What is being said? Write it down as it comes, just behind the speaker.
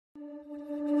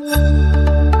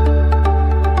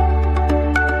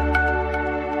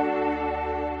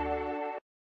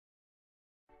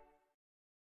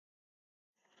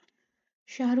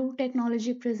Shahruh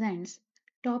Technology presents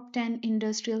Top 10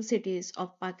 Industrial Cities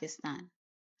of Pakistan.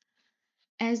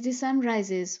 As the sun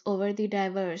rises over the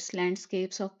diverse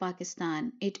landscapes of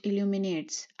Pakistan, it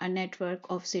illuminates a network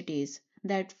of cities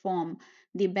that form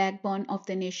the backbone of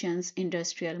the nation's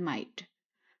industrial might.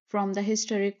 From the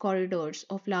historic corridors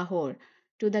of Lahore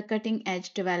to the cutting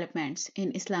edge developments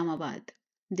in Islamabad,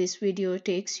 this video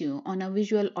takes you on a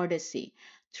visual odyssey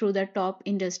through the top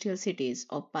industrial cities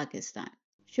of Pakistan,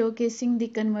 showcasing the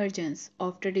convergence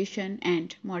of tradition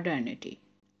and modernity.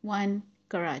 1.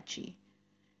 Karachi.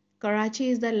 Karachi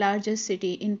is the largest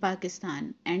city in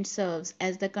Pakistan and serves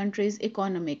as the country's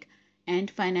economic and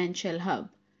financial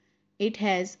hub. It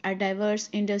has a diverse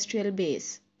industrial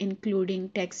base, including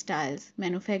textiles,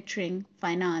 manufacturing,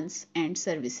 finance, and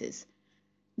services.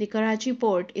 The Karachi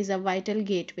port is a vital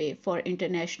gateway for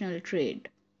international trade.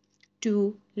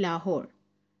 2. Lahore.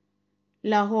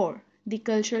 Lahore, the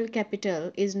cultural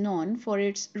capital, is known for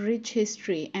its rich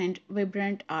history and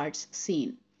vibrant arts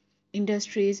scene.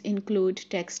 Industries include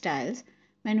textiles,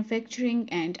 manufacturing,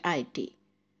 and IT.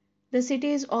 The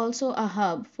city is also a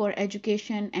hub for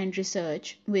education and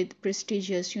research with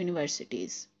prestigious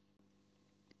universities.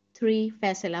 3.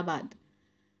 Faisalabad.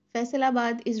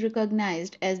 Faisalabad is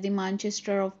recognized as the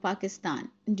Manchester of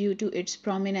Pakistan due to its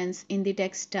prominence in the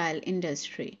textile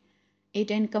industry.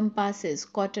 It encompasses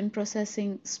cotton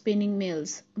processing, spinning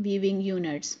mills, weaving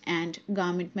units, and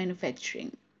garment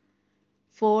manufacturing.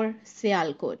 4.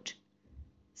 Sialkot.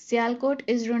 Sialkot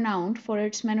is renowned for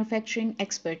its manufacturing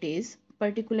expertise,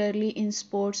 particularly in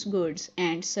sports goods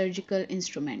and surgical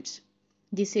instruments.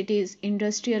 The city's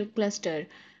industrial cluster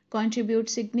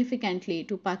contributes significantly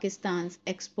to Pakistan's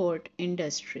export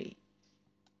industry.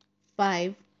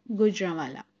 5.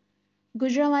 Gujranwala.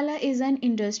 Gujranwala is an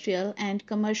industrial and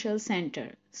commercial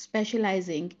center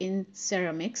specializing in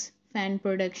ceramics, fan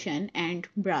production, and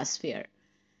brassware.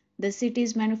 The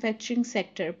city's manufacturing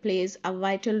sector plays a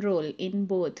vital role in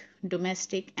both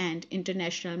domestic and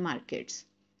international markets.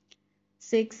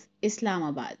 6.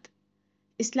 Islamabad.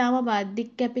 Islamabad, the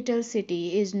capital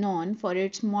city, is known for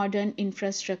its modern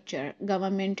infrastructure,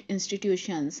 government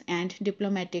institutions, and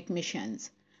diplomatic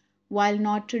missions. While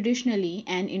not traditionally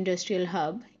an industrial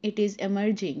hub, it is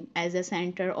emerging as a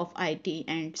center of IT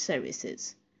and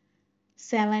services.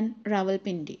 7.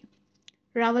 Rawalpindi.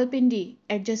 Rawalpindi,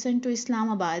 adjacent to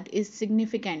Islamabad, is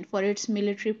significant for its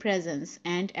military presence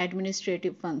and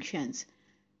administrative functions.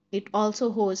 It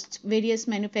also hosts various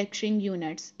manufacturing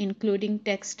units, including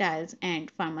textiles and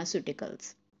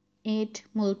pharmaceuticals. 8.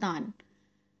 Multan.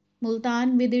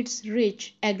 Multan, with its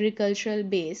rich agricultural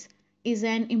base, is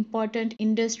an important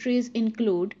industries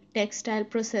include textile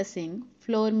processing,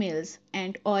 flour mills,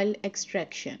 and oil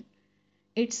extraction.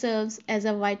 It serves as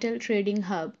a vital trading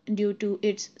hub due to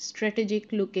its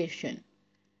strategic location.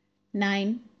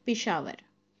 9. Peshawar.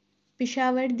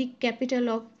 Peshawar, the capital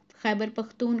of Khyber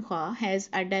Pakhtunkhwa, has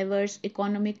a diverse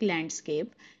economic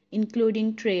landscape,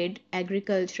 including trade,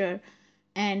 agriculture,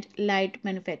 and light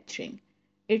manufacturing.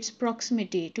 Its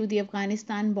proximity to the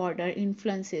Afghanistan border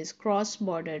influences cross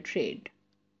border trade.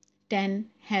 10.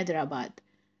 Hyderabad.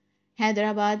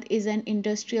 Hyderabad is an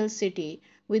industrial city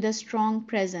with a strong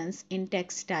presence in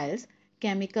textiles,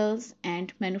 chemicals,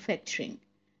 and manufacturing.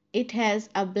 It has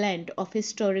a blend of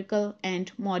historical and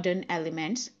modern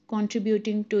elements,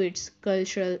 contributing to its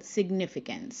cultural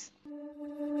significance.